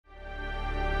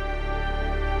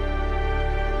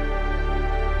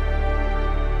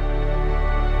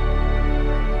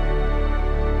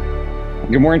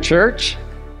Good morning, church.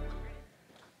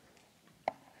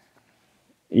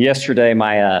 Yesterday,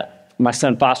 my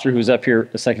son Foster, who was up here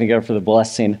a second ago for the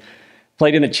blessing,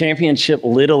 played in the championship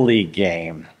Little League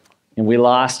game, and we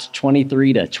lost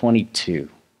 23-22.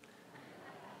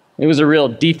 It was a real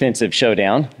defensive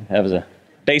showdown. That was a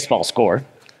baseball score,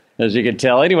 as you can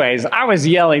tell. Anyways, I was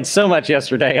yelling so much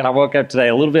yesterday, and I woke up today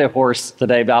a little bit hoarse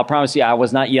today, but I'll promise you I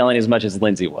was not yelling as much as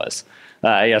Lindsay was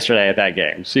yesterday at that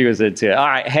game. She was into it. All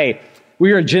right, hey.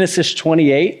 We are in Genesis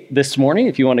 28 this morning.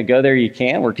 If you want to go there, you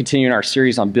can. We're continuing our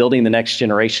series on building the next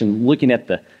generation, looking at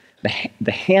the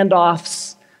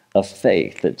handoffs of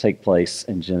faith that take place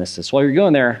in Genesis. While you're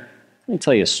going there, let me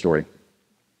tell you a story.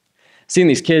 Seeing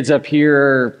these kids up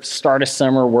here start a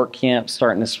summer work camp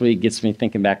starting this week gets me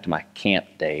thinking back to my camp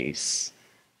days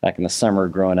back in the summer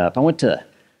growing up. I went to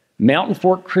Mountain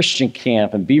Fork Christian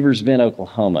Camp in Beavers Bend,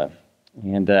 Oklahoma.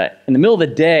 And in the middle of the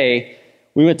day,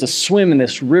 we went to swim in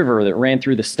this river that ran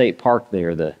through the state park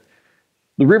there. The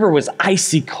river was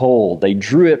icy cold. They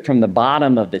drew it from the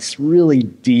bottom of this really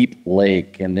deep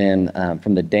lake and then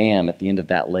from the dam at the end of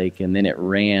that lake, and then it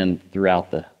ran throughout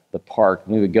the park.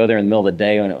 We would go there in the middle of the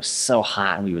day when it was so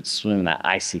hot, and we would swim in that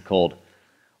icy cold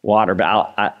water.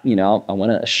 But I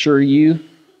want to assure you,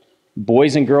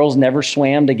 boys and girls never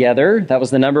swam together. That was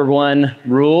the number one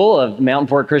rule of Mountain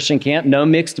Fork Christian Camp, no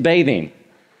mixed bathing.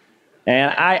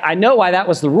 And I know why that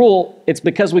was the rule. It's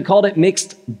because we called it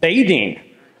mixed bathing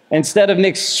instead of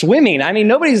mixed swimming. I mean,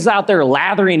 nobody's out there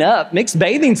lathering up. Mixed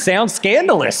bathing sounds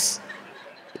scandalous.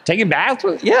 Taking baths?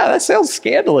 Yeah, that sounds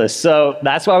scandalous. So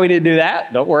that's why we didn't do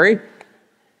that. Don't worry.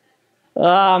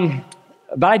 But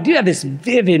I do have this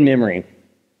vivid memory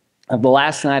of the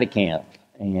last night of camp.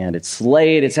 And it's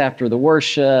late. It's after the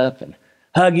worship and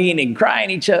hugging and crying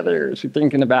each other as we're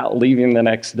thinking about leaving the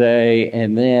next day.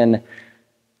 And then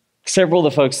several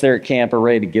of the folks there at camp are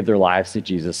ready to give their lives to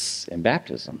Jesus in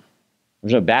baptism.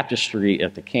 There's no baptistry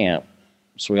at the camp,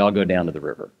 so we all go down to the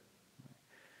river.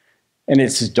 And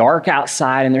it's dark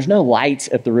outside, and there's no lights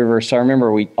at the river, so I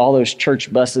remember all those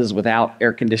church buses without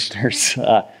air conditioners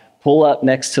pull up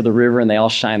next to the river, and they all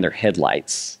shine their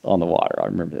headlights on the water. I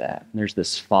remember that. And there's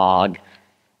this fog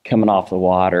coming off the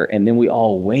water, and then we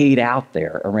all wade out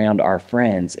there around our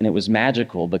friends, and it was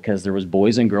magical because there was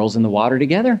boys and girls in the water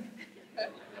together.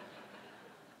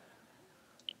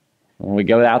 When we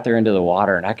go out there into the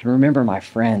water, and I can remember my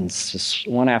friends just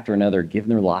one after another giving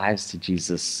their lives to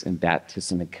Jesus in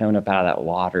baptism and coming up out of that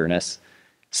water and us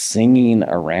singing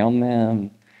around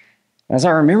them. As I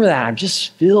remember that, I'm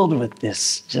just filled with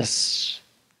this just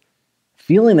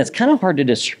feeling that's kind of hard to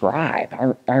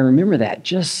describe. I remember that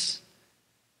just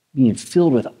being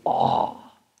filled with awe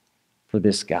for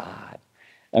this God.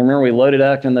 I remember we loaded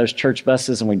up in those church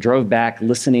buses and we drove back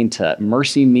listening to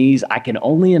Mercy Me's I Can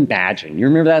Only Imagine. You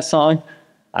remember that song?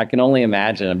 I can only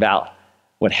imagine about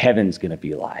what heaven's going to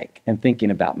be like, and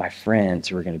thinking about my friends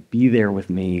who are going to be there with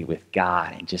me, with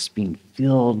God, and just being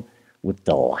filled with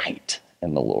delight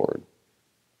in the Lord.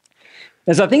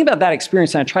 As I think about that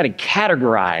experience and I try to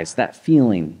categorize that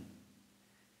feeling,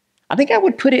 I think I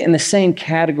would put it in the same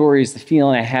category as the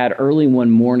feeling I had early one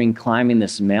morning climbing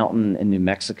this mountain in New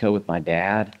Mexico with my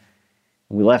dad.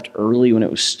 And we left early when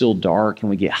it was still dark, and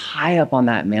we get high up on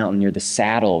that mountain near the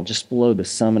saddle, just below the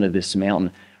summit of this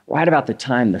mountain, right about the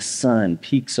time the sun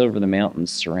peeks over the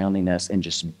mountains surrounding us and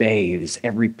just bathes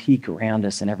every peak around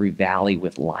us and every valley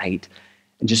with light,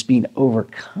 and just being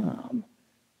overcome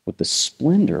with the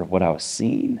splendor of what I was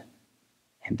seeing.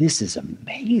 And this is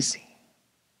amazing.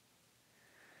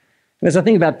 And as I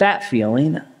think about that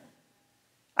feeling,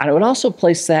 I would also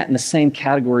place that in the same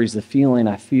category as the feeling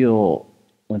I feel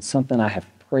when something I have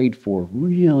prayed for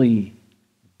really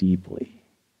deeply,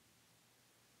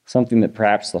 something that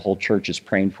perhaps the whole church is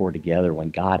praying for together,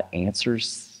 when God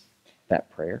answers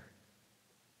that prayer.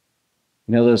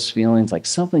 You know those feelings, like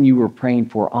something you were praying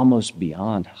for almost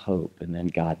beyond hope, and then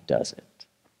God does it.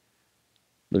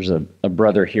 There's a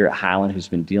brother here at Highland who's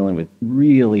been dealing with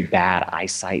really bad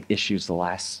eyesight issues the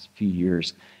last few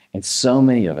years, and so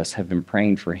many of us have been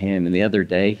praying for him. And the other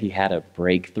day, he had a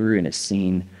breakthrough and is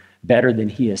seeing better than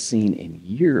he has seen in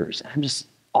years. I'm just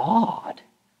awed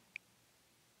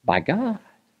by God.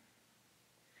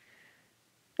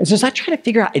 And so as I try to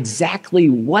figure out exactly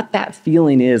what that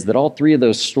feeling is that all three of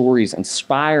those stories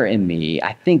inspire in me,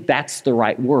 I think that's the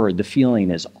right word. The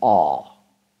feeling is awe.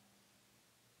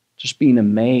 Just being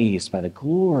amazed by the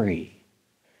glory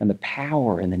and the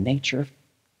power and the nature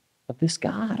of this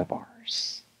God of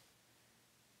ours.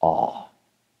 Awe.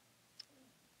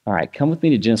 All right, come with me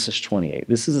to Genesis 28.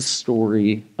 This is a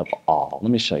story of awe.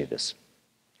 Let me show you this.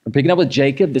 We're picking up with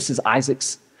Jacob. This is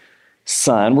Isaac's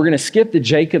son. We're going to skip the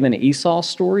Jacob and Esau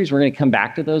stories. We're going to come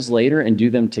back to those later and do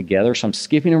them together. So I'm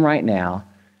skipping them right now.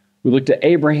 We looked at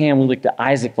Abraham. We looked at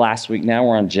Isaac last week. Now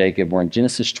we're on Jacob. We're in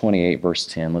Genesis 28, verse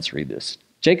 10. Let's read this.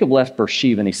 Jacob left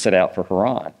Beersheba and he set out for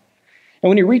Haran. And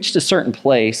when he reached a certain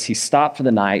place, he stopped for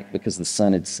the night because the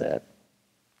sun had set.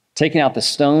 Taking out the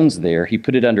stones there, he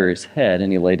put it under his head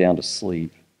and he lay down to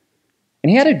sleep.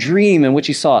 And he had a dream in which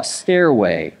he saw a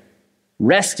stairway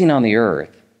resting on the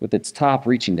earth with its top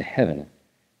reaching to heaven.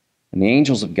 And the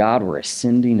angels of God were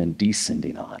ascending and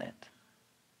descending on it.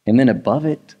 And then above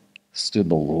it stood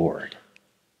the Lord.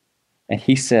 And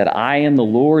he said, I am the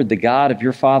Lord, the God of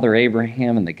your father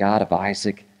Abraham and the God of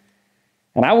Isaac.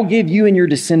 And I will give you and your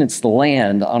descendants the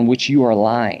land on which you are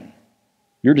lying.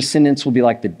 Your descendants will be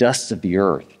like the dust of the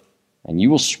earth, and you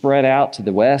will spread out to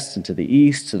the west and to the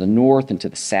east, to the north and to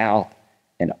the south.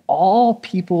 And all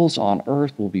peoples on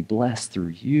earth will be blessed through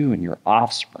you and your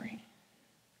offspring.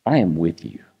 I am with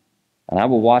you, and I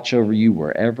will watch over you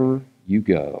wherever you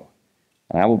go.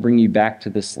 And I will bring you back to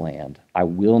this land. I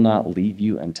will not leave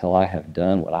you until I have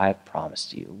done what I have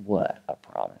promised you. What a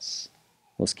promise.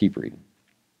 Let's keep reading.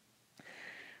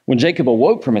 When Jacob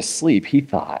awoke from his sleep, he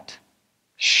thought,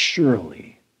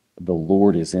 surely the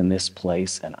Lord is in this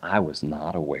place, and I was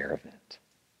not aware of it.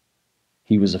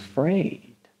 He was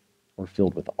afraid or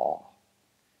filled with awe.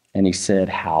 And he said,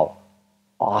 how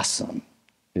awesome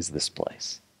is this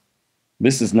place?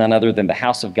 This is none other than the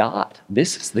house of God.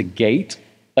 This is the gate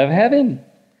of heaven.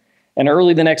 And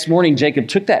early the next morning, Jacob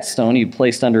took that stone he had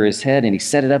placed under his head and he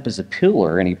set it up as a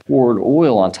pillar and he poured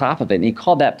oil on top of it. And he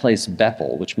called that place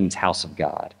Bethel, which means house of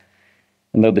God.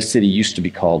 And though the city used to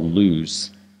be called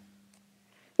Luz.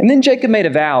 And then Jacob made a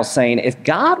vow saying, if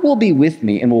God will be with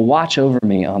me and will watch over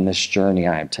me on this journey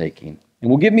I am taking, and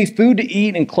will give me food to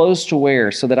eat and clothes to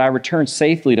wear so that I return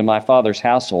safely to my father's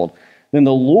household, then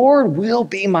the Lord will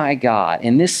be my God.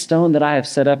 And this stone that I have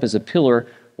set up as a pillar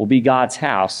will be God's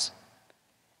house.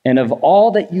 And of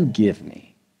all that you give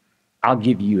me, I'll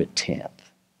give you a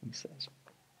tenth, he says.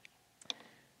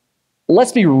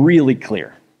 Let's be really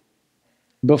clear.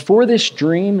 Before this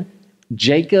dream,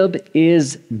 Jacob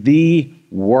is the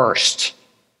worst.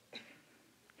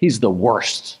 He's the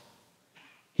worst.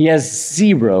 He has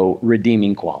zero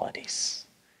redeeming qualities.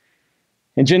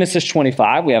 In Genesis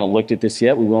 25, we haven't looked at this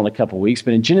yet, we will in a couple weeks,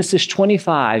 but in Genesis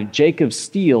 25, Jacob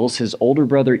steals his older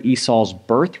brother Esau's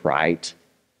birthright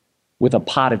with a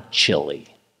pot of chili.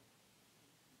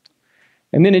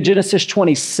 And then in Genesis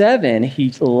 27,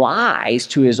 he lies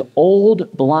to his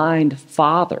old blind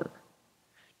father,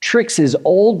 tricks his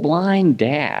old blind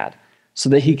dad so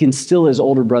that he can steal his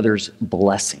older brother's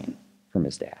blessing from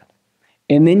his dad.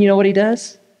 And then you know what he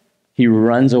does? He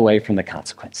runs away from the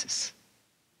consequences.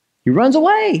 He runs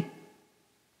away.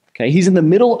 Okay, he's in the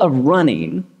middle of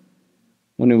running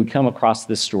when we come across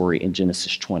this story in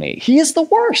Genesis 28. He is the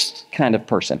worst kind of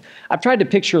person. I've tried to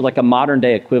picture like a modern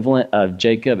day equivalent of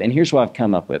Jacob, and here's what I've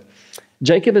come up with.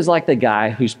 Jacob is like the guy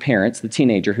whose parents, the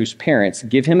teenager whose parents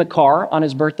give him a car on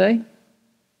his birthday,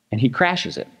 and he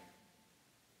crashes it.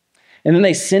 And then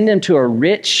they send him to a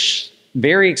rich,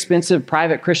 very expensive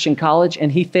private Christian college,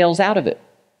 and he fails out of it.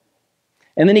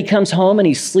 And then he comes home and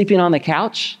he's sleeping on the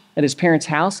couch at his parents'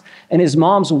 house, and his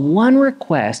mom's one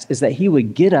request is that he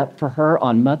would get up for her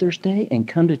on Mother's Day and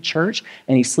come to church,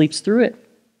 and he sleeps through it.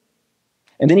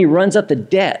 And then he runs up the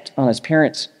debt on his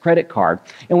parents' credit card,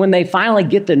 and when they finally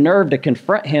get the nerve to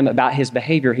confront him about his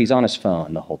behavior, he's on his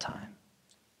phone the whole time.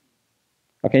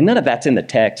 Okay, none of that's in the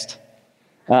text.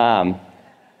 But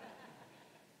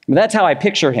that's how I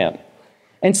picture him.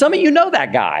 And some of you know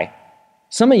that guy.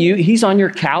 Some of you, he's on your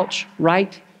couch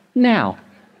right now.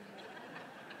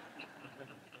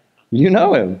 You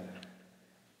know him.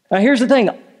 Now, here's the thing.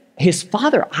 His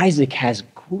father, Isaac, has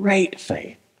great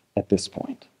faith at this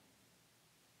point.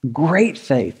 Great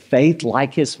faith. Faith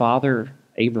like his father,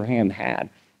 Abraham, had.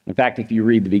 In fact, if you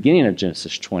read the beginning of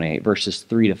Genesis 28, verses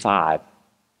 3-5,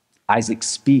 Isaac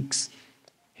speaks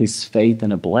his faith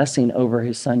and a blessing over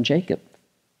his son Jacob.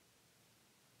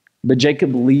 But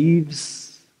Jacob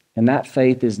leaves, and that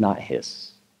faith is not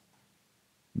his.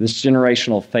 This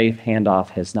generational faith handoff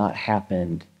has not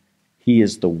happened. He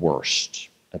is the worst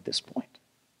at this point.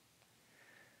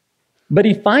 But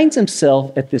he finds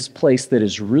himself at this place that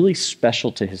is really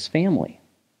special to his family,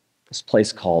 this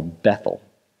place called Bethel.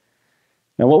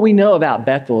 Now, what we know about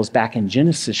Bethel is back in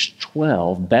Genesis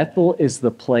 12, Bethel is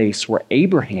the place where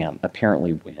Abraham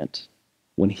apparently went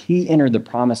when he entered the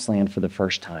promised land for the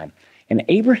first time. And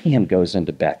Abraham goes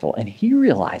into Bethel and he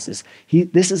realizes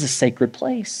this is a sacred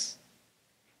place.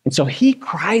 And so he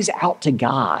cries out to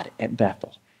God at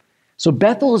Bethel. So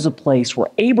Bethel is a place where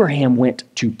Abraham went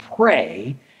to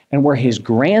pray and where his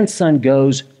grandson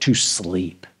goes to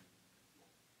sleep.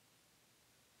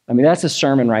 I mean, that's a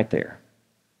sermon right there.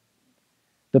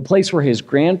 The place where his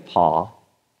grandpa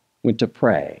went to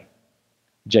pray,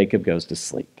 Jacob goes to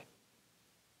sleep.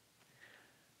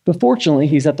 But fortunately,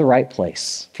 he's at the right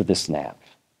place for this nap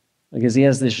because he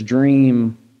has this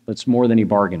dream that's more than he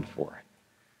bargained for.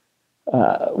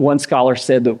 One scholar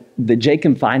said that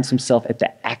Jacob finds himself at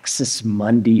the axis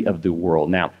mundi of the world.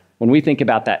 Now, when we think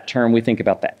about that term, we think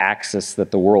about the axis that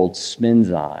the world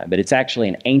spins on, but it's actually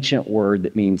an ancient word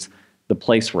that means the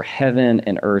place where heaven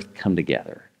and earth come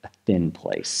together. A thin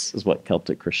place is what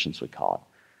Celtic Christians would call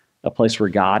it. A place where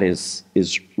God is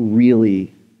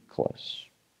really close.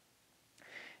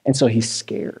 And so he's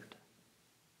scared.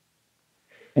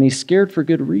 And he's scared for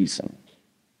good reason.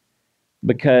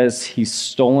 Because he's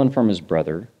stolen from his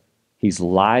brother, he's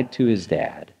lied to his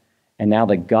dad, and now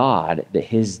the God that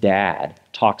his dad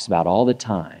talks about all the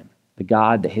time, the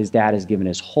God that his dad has given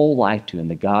his whole life to, and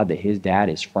the God that his dad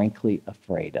is frankly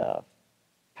afraid of,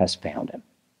 has found him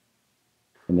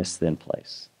in this thin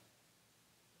place.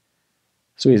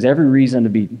 So he has every reason to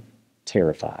be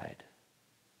terrified.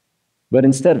 But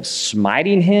instead of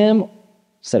smiting him,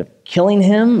 instead of killing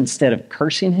him, instead of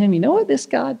cursing him, you know what this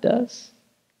God does?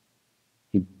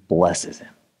 Blesses him.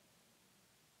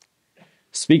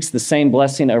 Speaks the same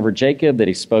blessing over Jacob that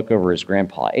he spoke over his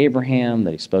grandpa Abraham,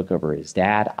 that he spoke over his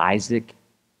dad Isaac.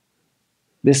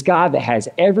 This God that has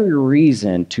every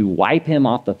reason to wipe him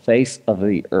off the face of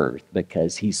the earth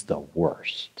because he's the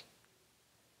worst.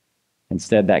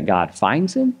 Instead, that God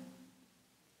finds him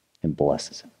and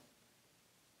blesses him.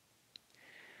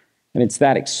 And it's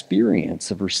that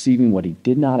experience of receiving what he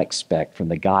did not expect from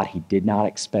the God he did not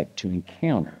expect to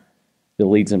encounter that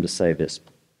leads him to say this.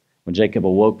 When Jacob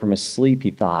awoke from his sleep,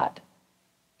 he thought,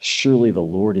 surely the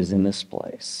Lord is in this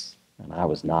place, and I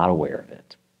was not aware of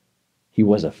it. He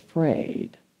was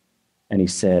afraid, and he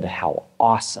said, how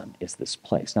awesome is this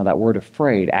place? Now, that word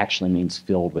afraid actually means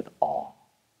filled with awe.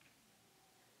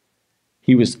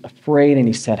 He was afraid, and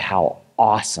he said, how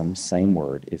awesome, same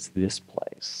word, is this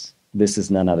place. This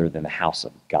is none other than the house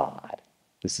of God.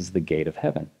 This is the gate of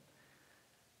heaven.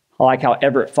 I like how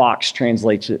Everett Fox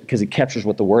translates it because it captures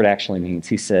what the word actually means.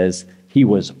 He says, he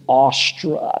was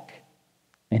awestruck.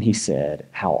 And he said,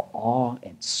 how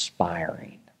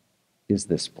awe-inspiring is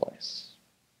this place.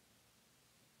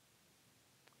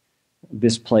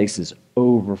 This place is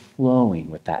overflowing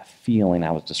with that feeling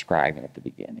I was describing at the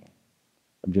beginning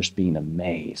of just being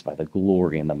amazed by the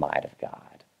glory and the might of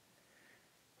God.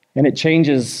 And it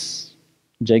changes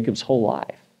Jacob's whole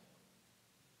life.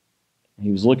 He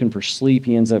was looking for sleep.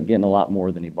 He ends up getting a lot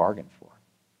more than he bargained for.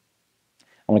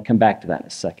 I want to come back to that in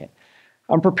a second.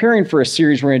 I'm preparing for a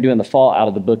series we're going to do in the fall out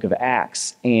of the book of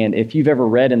Acts. And if you've ever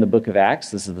read in the book of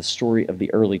Acts, this is the story of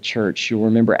the early church. You'll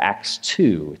remember Acts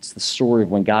 2. It's the story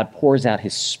of when God pours out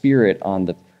his Spirit on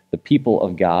the people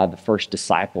of God, the first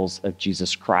disciples of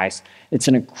Jesus Christ. It's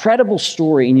an incredible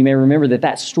story, and you may remember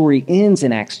that story ends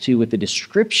in Acts 2 with the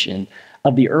description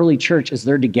of the early church as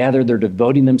they're together, they're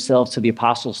devoting themselves to the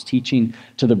apostles' teaching,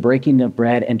 to the breaking of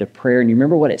bread, and to prayer. And you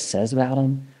remember what it says about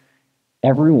them?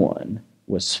 Everyone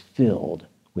was filled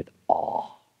with awe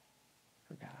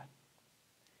for God.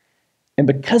 And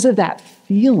because of that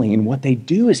feeling, what they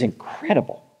do is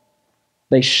incredible.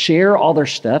 They share all their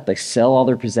stuff, they sell all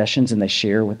their possessions, and they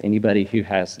share with anybody who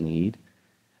has need.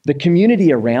 The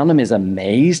community around them is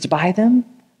amazed by them.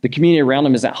 The community around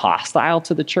them isn't hostile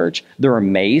to the church. They're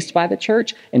amazed by the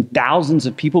church, and thousands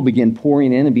of people begin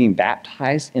pouring in and being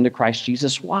baptized into Christ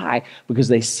Jesus. Why? Because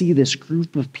they see this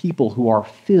group of people who are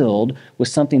filled with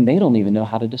something they don't even know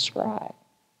how to describe.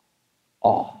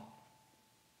 Awe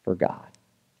for God.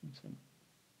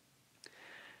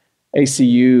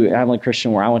 ACU, Abilene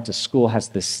Christian, where I went to school, has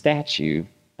this statue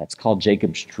that's called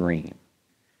Jacob's Dream.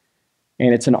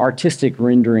 And it's an artistic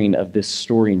rendering of this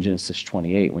story in Genesis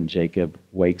 28 when Jacob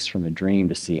wakes from a dream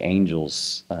to see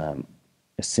angels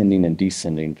ascending and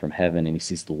descending from heaven, and he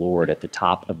sees the Lord at the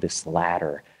top of this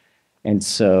ladder. And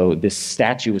so this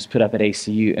statue was put up at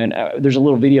ACU, and there's a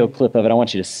little video clip of it. I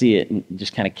want you to see it and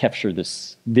just kind of capture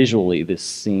this visually, this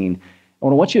scene. And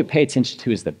what I want you to pay attention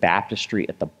to is the baptistry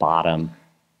at the bottom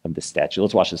of the statue.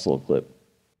 Let's watch this little clip.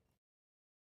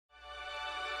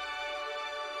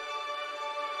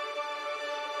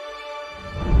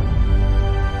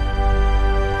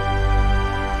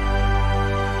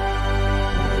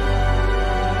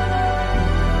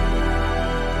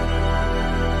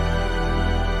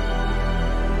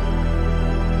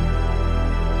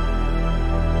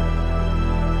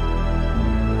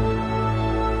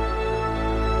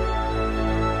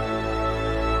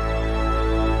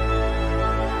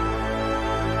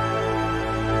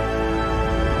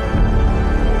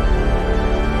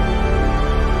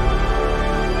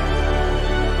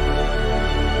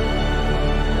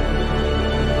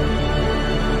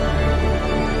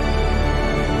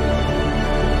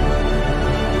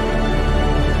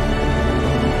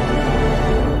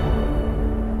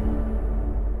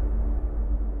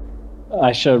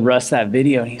 I showed Russ that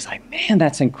video, and he's like, man,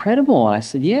 that's incredible. And I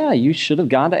said, yeah, you should have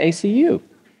gone to ACU.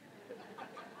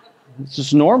 It's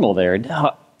just normal there.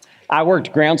 No, I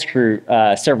worked grounds crew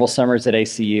several summers at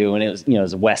ACU, and it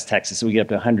was West Texas, so we get up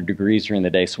to 100 degrees during the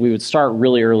day. So we would start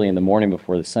really early in the morning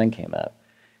before the sun came up.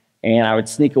 And I would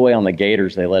sneak away on the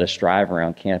gators. They let us drive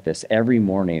around campus every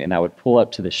morning, and I would pull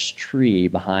up to this tree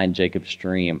behind Jacob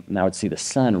Stream, and I would see the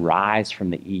sun rise from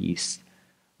the east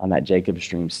on that Jacob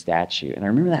Stream statue. And I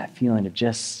remember that feeling of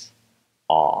just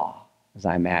awe as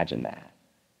I imagined that.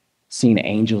 Seeing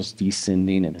angels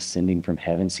descending and ascending from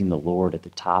heaven, seeing the Lord at the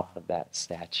top of that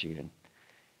statue. And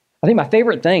I think my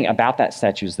favorite thing about that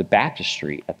statue is the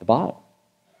baptistry at the bottom.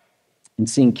 And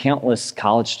seeing countless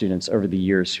college students over the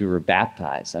years who were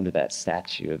baptized under that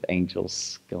statue of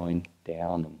angels going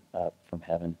down and up from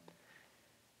heaven.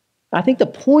 I think the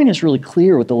point is really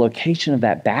clear with the location of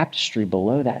that baptistry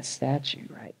below that statue,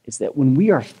 right? Is that when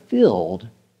we are filled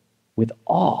with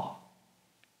awe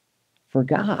for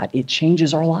God, it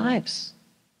changes our lives.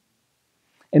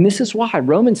 And this is why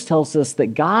Romans tells us that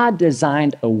God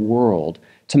designed a world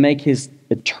to make his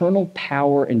eternal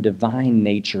power and divine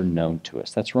nature known to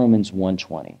us. That's Romans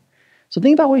 1:20. So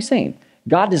think about what he's saying.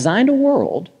 God designed a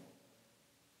world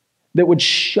that would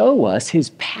show us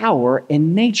his power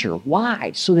and nature.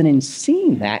 Why? So that in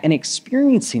seeing that and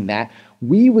experiencing that,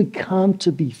 we would come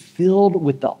to be filled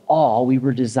with the awe we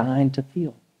were designed to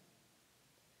feel.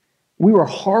 We were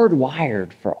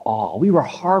hardwired for awe. We were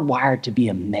hardwired to be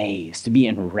amazed, to be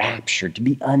enraptured, to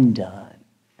be undone.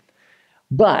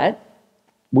 But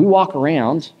we walk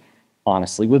around,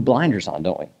 honestly, with blinders on,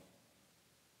 don't we?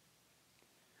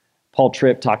 Paul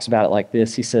Tripp talks about it like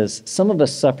this. He says, some of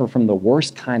us suffer from the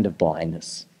worst kind of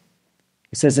blindness.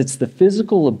 He says it's the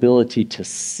physical ability to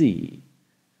see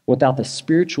without the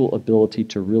spiritual ability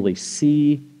to really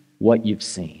see what you've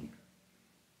seen.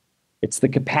 It's the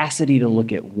capacity to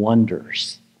look at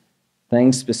wonders,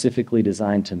 things specifically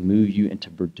designed to move you and to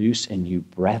produce in you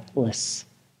breathless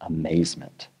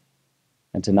amazement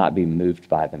and to not be moved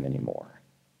by them anymore.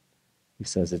 He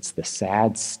says it's the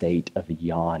sad state of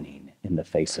yawning in the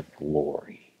face of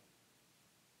glory.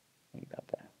 Think about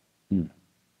that.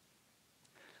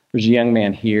 There's a young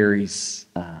man here. He's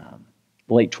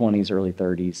late 20s, early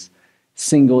 30s.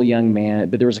 Single young man,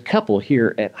 but there was a couple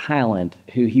here at Highland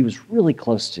who he was really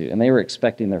close to, and they were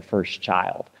expecting their first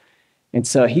child. And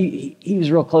so he was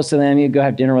real close to them. He'd go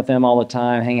have dinner with them all the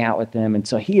time, hang out with them. And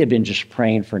so he had been just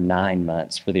praying for 9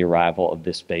 months for the arrival of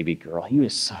this baby girl. He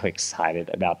was so excited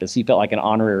about this. He felt like an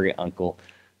honorary uncle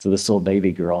to this little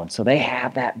baby girl. And so they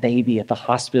have that baby at the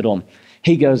hospital.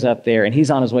 He goes up there, and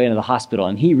he's on his way into the hospital,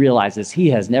 and he realizes he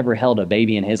has never held a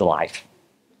baby in his life.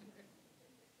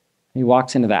 He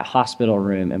walks into that hospital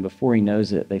room, and before he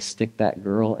knows it, they stick that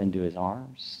girl into his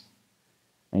arms.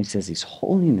 And he says he's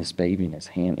holding this baby in his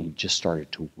hand, and he just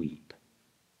started to weep.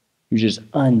 He was just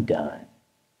undone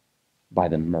by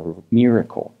the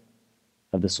miracle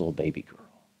of this little baby girl.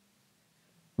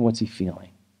 And what's he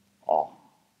feeling? Awe.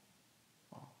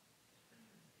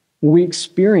 When we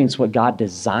experience what God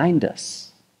designed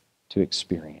us to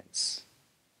experience,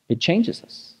 it changes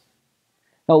us.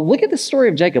 Now, look at the story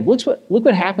of Jacob. Look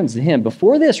what happens to him.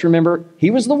 Before this, remember, he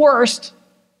was the worst.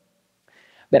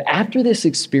 But after this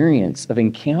experience of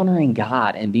encountering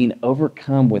God and being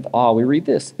overcome with awe, we read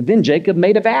this. Then Jacob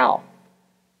made a vow,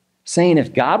 saying,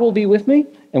 if God will be with me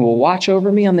and will watch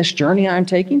over me on this journey I'm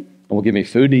taking, and will give me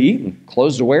food to eat and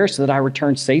clothes to wear so that I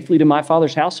return safely to my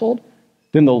father's household,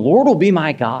 then the Lord will be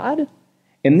my God,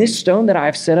 and this stone that I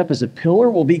have set up as a pillar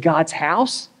will be God's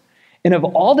house. And of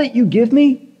all that you give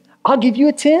me, I'll give you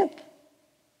a tenth.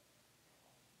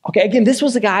 Okay, again, this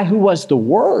was a guy who was the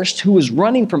worst, who was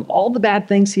running from all the bad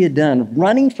things he had done,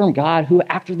 running from God, who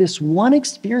after this one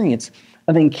experience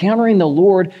of encountering the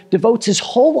Lord, devotes his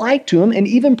whole life to him and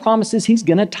even promises he's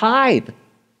going to tithe.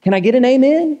 Can I get an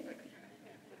amen?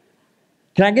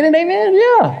 Can I get an amen?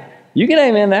 Yeah, you can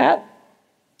amen that.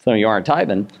 Some of you aren't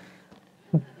tithing.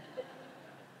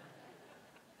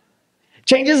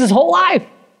 Changes his whole life.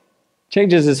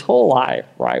 Changes his whole life,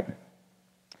 right?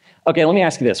 Okay, let me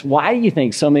ask you this. Why do you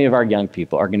think so many of our young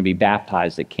people are going to be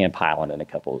baptized at Camp Highland in a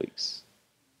couple of weeks?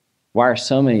 Why are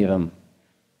so many of them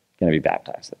going to be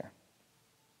baptized there?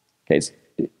 Okay,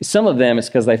 some of them is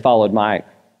because they followed my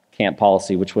camp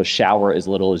policy, which was shower as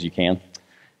little as you can.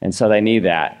 And so they need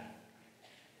that.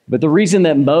 But the reason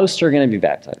that most are going to be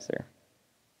baptized there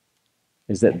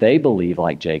is that they believe,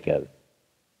 like Jacob,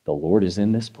 the Lord is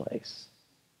in this place.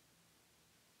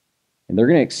 And they're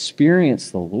going to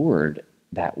experience the Lord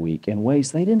that week in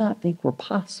ways they did not think were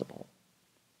possible.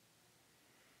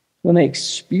 When they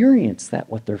experience that,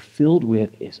 what they're filled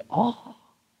with is awe.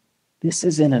 This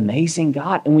is an amazing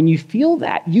God. And when you feel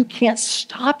that, you can't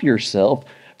stop yourself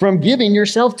from giving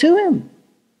yourself to him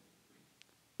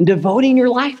and devoting your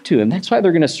life to him. That's why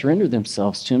they're going to surrender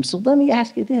themselves to him. So let me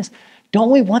ask you this.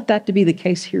 Don't we want that to be the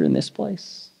case here in this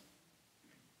place?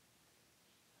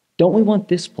 Don't we want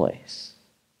this place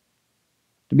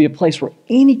to be a place where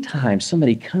anytime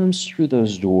somebody comes through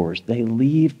those doors, they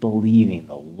leave believing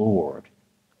the Lord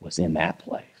was in that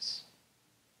place?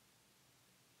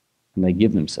 And they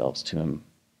give themselves to him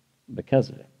because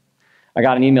of it. I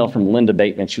got an email from Linda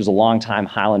Bateman. She was a longtime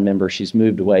Highland member. She's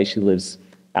moved away. She lives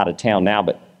out of town now,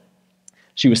 but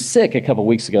she was sick a couple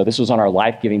weeks ago. This was on our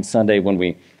Life-Giving Sunday when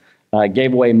we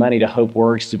gave away money to Hope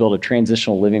Works to build a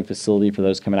transitional living facility for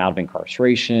those coming out of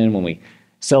incarceration, when we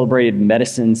celebrated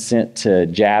medicine sent to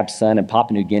Jab's son in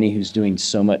Papua New Guinea, who's doing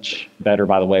so much better,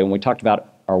 by the way, when we talked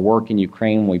about our work in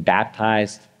Ukraine, when we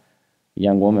baptized a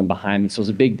young woman behind me. So it was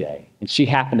a big day. And she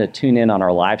happened to tune in on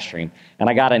our live stream. And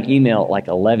I got an email at like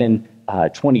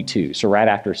 11:22, so right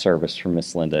after service, from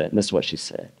Miss Linda. And this is what she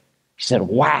said. She said,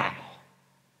 "Wow,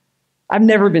 I've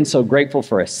never been so grateful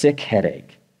for a sick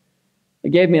headache. It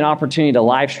gave me an opportunity to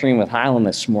live stream with Highland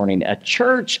this morning, a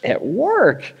church at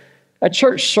work, a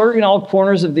church serving all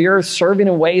corners of the earth, serving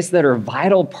in ways that are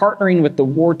vital, partnering with the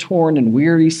war-torn and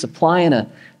weary, supplying a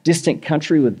distant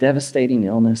country with devastating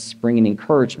illness, bringing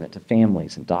encouragement to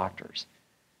families and doctors,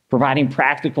 providing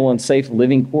practical and safe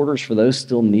living quarters for those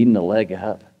still needing a leg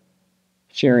up,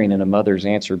 sharing in a mother's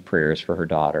answered prayers for her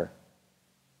daughter.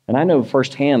 And I know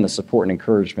firsthand the support and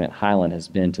encouragement Highland has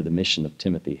been to the mission of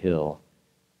Timothy Hill.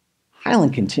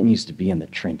 Highland continues to be in the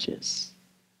trenches.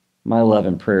 My love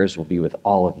and prayers will be with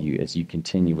all of you as you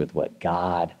continue with what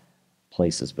God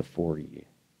places before you.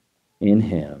 In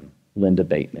him, Linda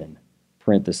Bateman,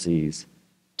 parentheses,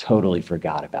 totally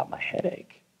forgot about my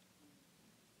headache."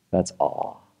 That's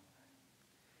all.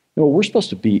 You know, what we're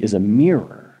supposed to be is a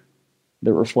mirror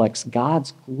that reflects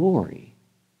God's glory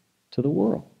to the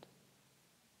world.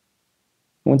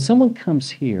 When someone comes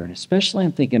here, and especially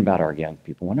I'm thinking about our young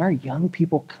people, when our young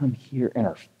people come here and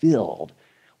are filled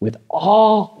with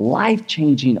awe,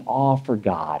 life-changing awe for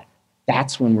God,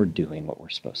 that's when we're doing what we're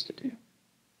supposed to do.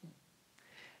 And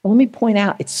let me point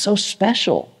out, it's so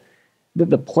special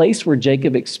that the place where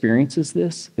Jacob experiences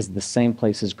this is the same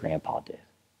place his grandpa did.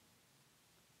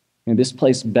 And this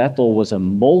place, Bethel, was a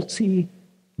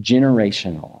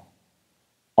multi-generational,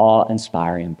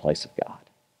 awe-inspiring place of God.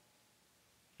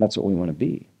 That's what we want to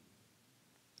be.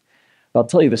 But I'll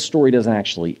tell you, the story doesn't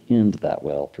actually end that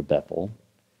well for Bethel.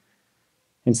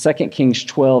 In 2 Kings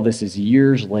 12, this is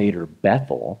years later,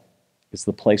 Bethel is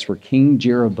the place where King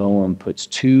Jeroboam puts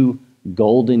 2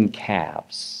 golden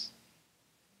calves,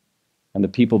 and the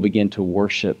people begin to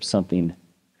worship something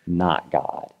not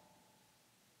God.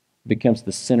 It becomes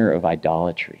the center of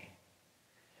idolatry.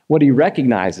 What he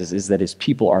recognizes is that his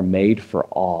people are made for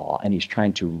awe, and he's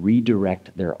trying to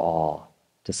redirect their awe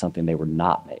to something they were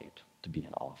not made to be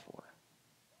in awe for.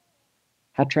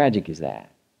 How tragic is that?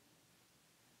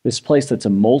 This place that's a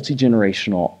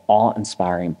multi-generational,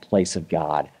 awe-inspiring place of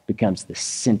God becomes the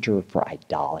center for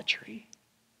idolatry.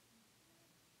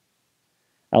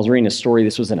 I was reading a story.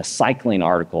 This was in a cycling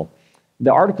article.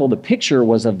 The picture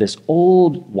was of this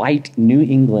old white New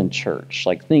England church.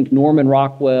 Like think Norman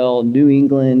Rockwell, New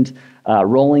England,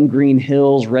 rolling green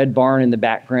hills, red barn in the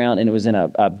background, and it was in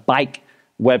a bike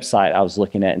website I was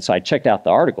looking at. And so I checked out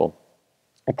the article.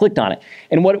 I clicked on it.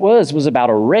 And what it was about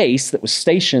a race that was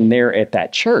stationed there at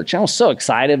that church. I was so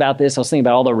excited about this. I was thinking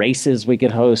about all the races we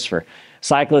could host for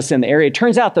cyclists in the area. It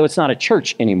turns out, though, it's not a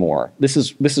church anymore. This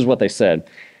is what they said.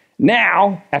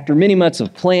 Now, after many months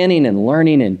of planning and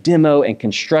learning and demo and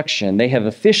construction, they have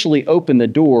officially opened the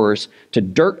doors to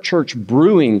Dirt Church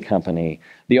Brewing Company,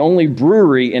 the only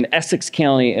brewery in Essex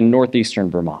County in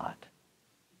northeastern Vermont.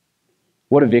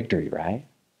 What a victory, right?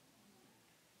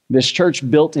 This church,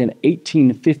 built in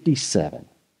 1857,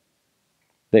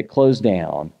 that closed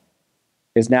down,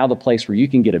 is now the place where you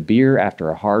can get a beer after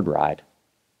a hard ride.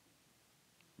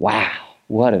 Wow,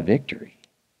 what a victory.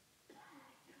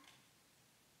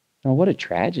 Oh, what a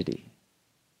tragedy.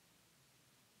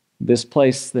 This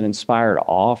place that inspired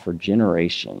awe for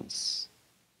generations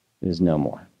is no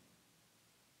more.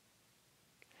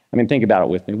 I mean, think about it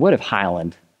with me. What if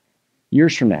Highland,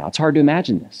 years from now, it's hard to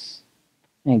imagine this.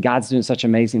 And God's doing such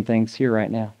amazing things here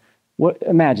right now.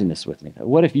 Imagine this with me, though.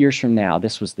 What if years from now,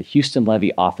 this was the Houston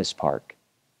Levy Office Park,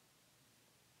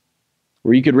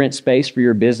 where you could rent space for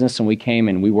your business and we came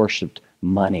and we worshiped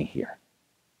money here?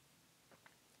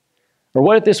 Or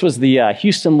what if this was the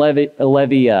Houston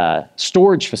Levy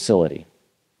storage facility,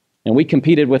 and we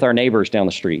competed with our neighbors down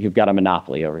the street who've got a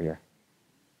monopoly over here?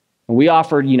 And we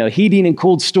offered, heating and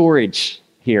cooled storage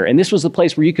here. And this was the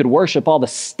place where you could worship all the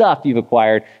stuff you've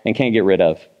acquired and can't get rid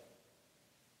of.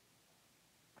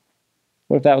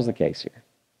 What if that was the case here?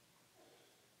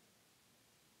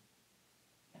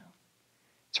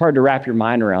 It's hard to wrap your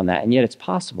mind around that, and yet it's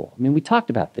possible. I mean, we talked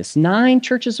about this. 9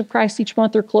 churches of Christ each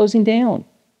month are closing down.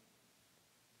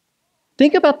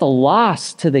 Think about the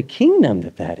loss to the kingdom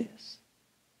that is.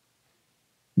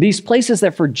 These places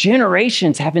that for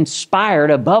generations have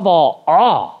inspired, above all,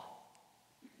 awe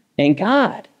and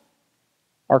God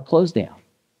are closed down,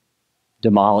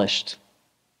 demolished,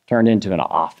 turned into an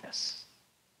office.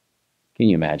 Can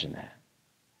you imagine that?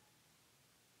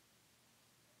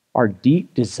 Our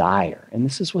deep desire, and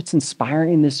this is what's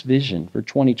inspiring this vision for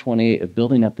 2028 of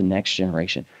building up the next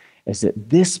generation, is that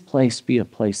this place be a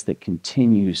place that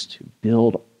continues to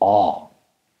build awe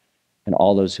in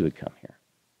all those who would come here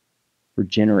for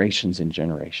generations and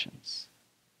generations.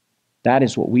 That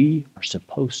is what we are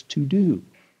supposed to do.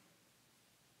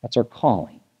 That's our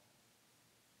calling.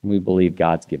 And we believe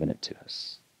God's given it to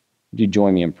us. Would you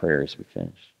join me in prayer as we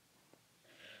finish?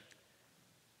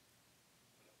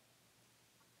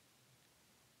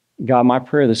 God, my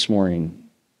prayer this morning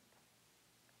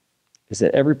is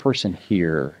that every person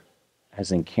here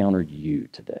has encountered you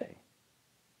today.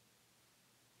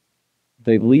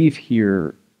 They leave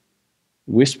here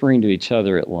whispering to each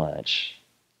other at lunch,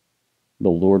 the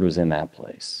Lord was in that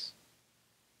place.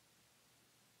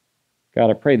 God,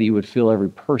 I pray that you would fill every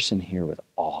person here with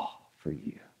awe for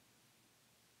you.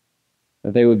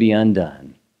 That they would be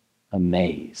undone,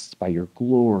 amazed by your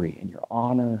glory and your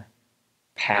honor,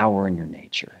 power, and your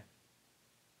nature.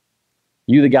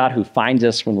 You, the God who finds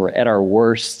us when we're at our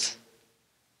worst,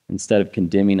 instead of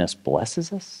condemning us,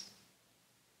 blesses us.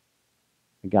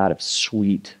 The God of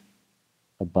sweet,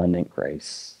 abundant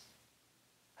grace.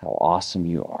 How awesome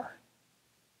you are.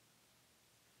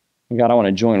 And God, I want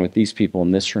to join with these people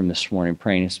in this room this morning,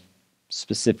 praying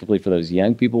specifically for those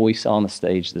young people we saw on the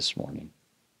stage this morning.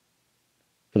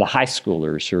 For the high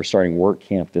schoolers who are starting work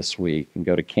camp this week and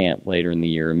go to camp later in the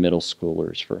year, middle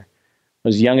schoolers, for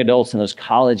those young adults and those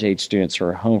college-age students who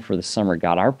are home for the summer.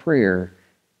 God, our prayer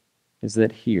is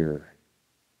that here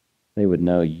they would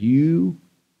know you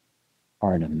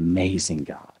are an amazing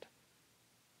God,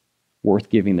 worth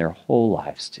giving their whole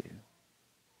lives to.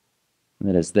 And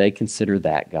that as they consider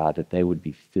that, God, that they would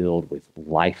be filled with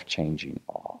life-changing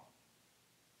awe.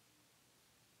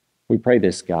 We pray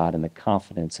this, God, in the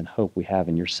confidence and hope we have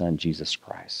in your Son, Jesus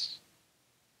Christ.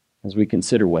 As we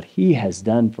consider what he has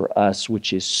done for us,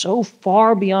 which is so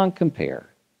far beyond compare,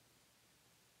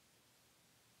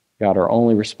 God, our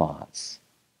only response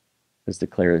is to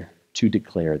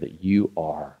declare that you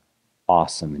are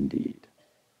awesome indeed.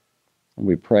 And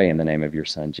we pray in the name of your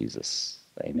Son, Jesus.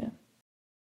 Amen.